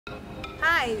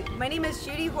Hi, my name is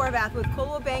Judy Horvath with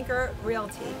Coldwell Banker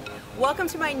Realty. Welcome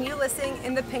to my new listing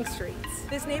in the Pink Streets.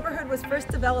 This neighborhood was first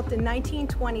developed in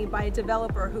 1920 by a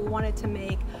developer who wanted to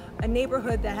make a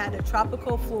neighborhood that had a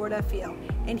tropical Florida feel,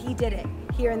 and he did it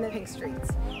here in the Pink Streets.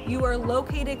 You are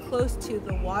located close to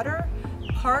the water,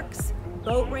 parks,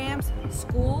 boat ramps,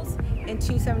 schools, and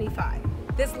 275.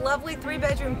 This lovely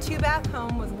 3-bedroom, 2-bath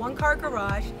home with 1-car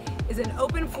garage is an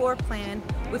open floor plan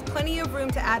with plenty of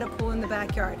room to add a pool in the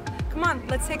backyard. Come on,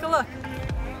 let's take a look.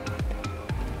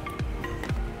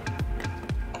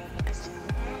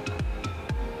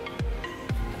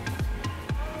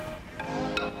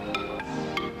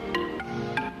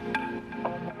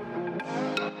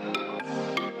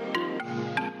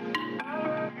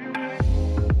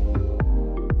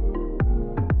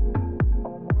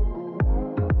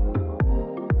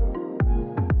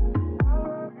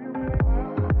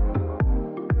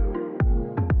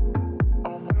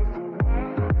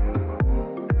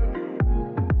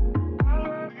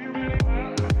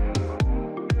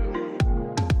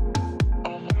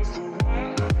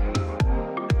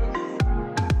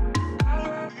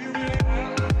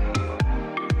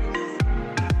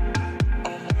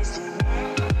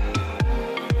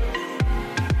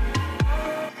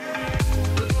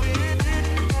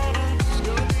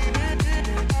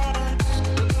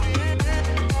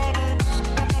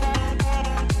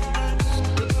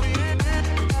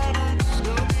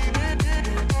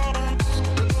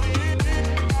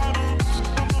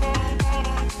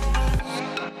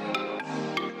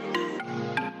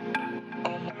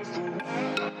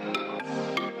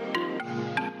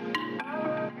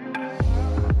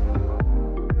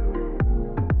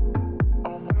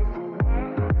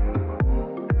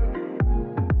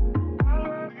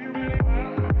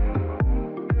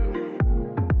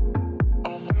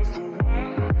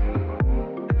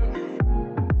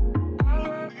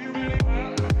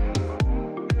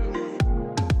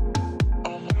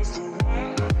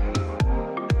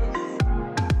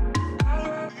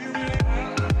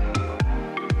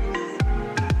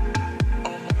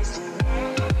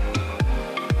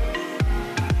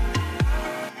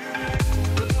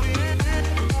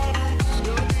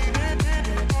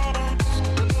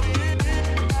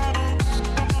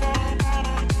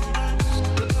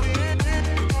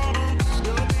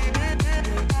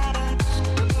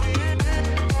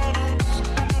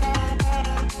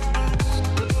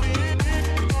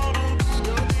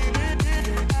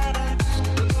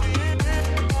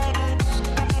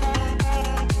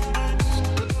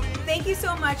 Thank you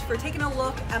so much for taking a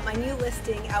look at my new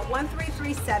listing at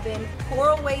 1337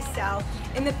 Coral Way South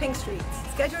in the Pink Streets.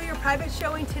 Schedule your private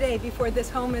showing today before this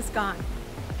home is gone.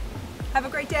 Have a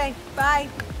great day. Bye.